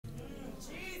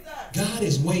God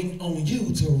is waiting on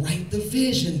you to write the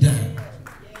vision down.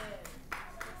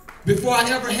 Before I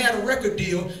ever had a record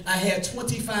deal, I had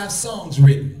 25 songs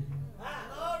written.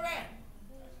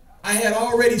 I had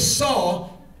already saw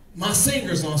my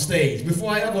singers on stage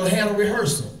before I ever had a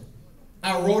rehearsal.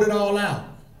 I wrote it all out.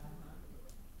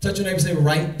 Touch your neighbor and say,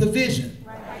 write the vision.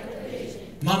 Write the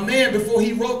vision. My man, before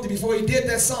he did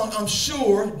that song, I'm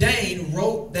sure Dane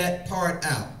wrote that part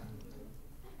out.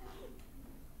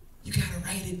 You got to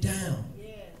write it down.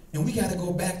 Yeah. And we got to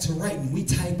go back to writing. We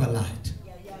type a lot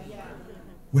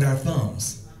with our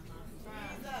thumbs.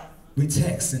 We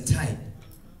text and type.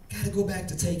 Got to go back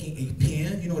to taking a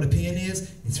pen. You know what a pen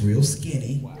is? It's real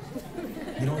skinny.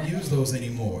 You don't use those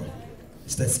anymore.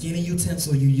 It's that skinny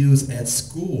utensil you use at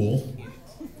school.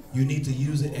 You need to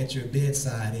use it at your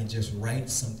bedside and just write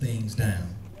some things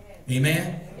down.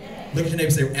 Amen? Look at your neighbor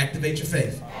and say, activate your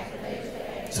faith. Activate your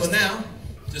faith. So now,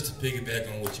 just to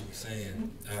piggyback on what you were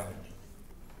saying,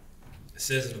 it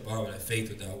says in the Bible that faith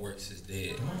without works is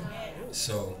dead.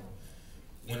 So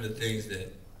one of the things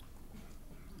that,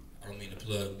 I don't mean to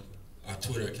plug our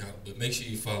Twitter account, but make sure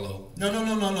you follow. No,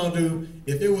 dude.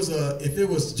 If it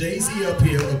was Jay-Z up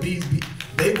here or BB,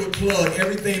 they would plug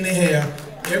everything they have.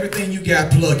 Everything you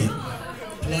got, plug it.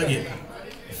 Plug it.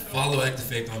 Follow Active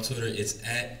Faith on Twitter. It's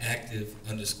at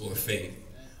active_faith.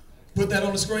 Put that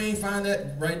on the screen. Find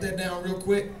that. Write that down real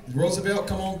quick. Roosevelt,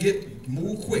 come on,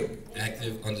 move quick.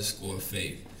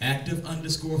 Active_faith.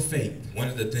 Active_faith. One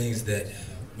of the things that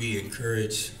we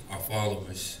encourage our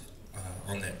followers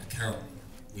on that account,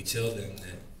 we tell them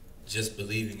that just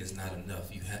believing is not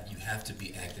enough. You have to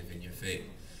be active in your faith.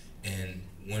 And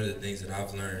one of the things that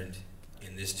I've learned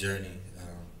in this journey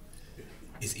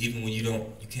is even when you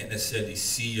can't necessarily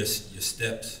see your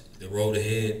steps, the road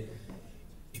ahead.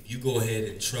 If you go ahead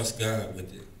and trust God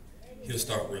with it, He'll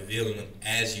start revealing them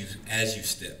as you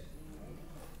step.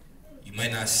 You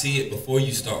might not see it before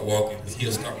you start walking, but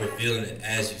He'll start revealing it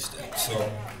as you step.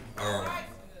 So,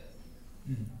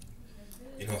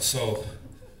 so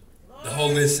the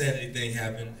whole insanity thing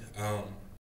happened.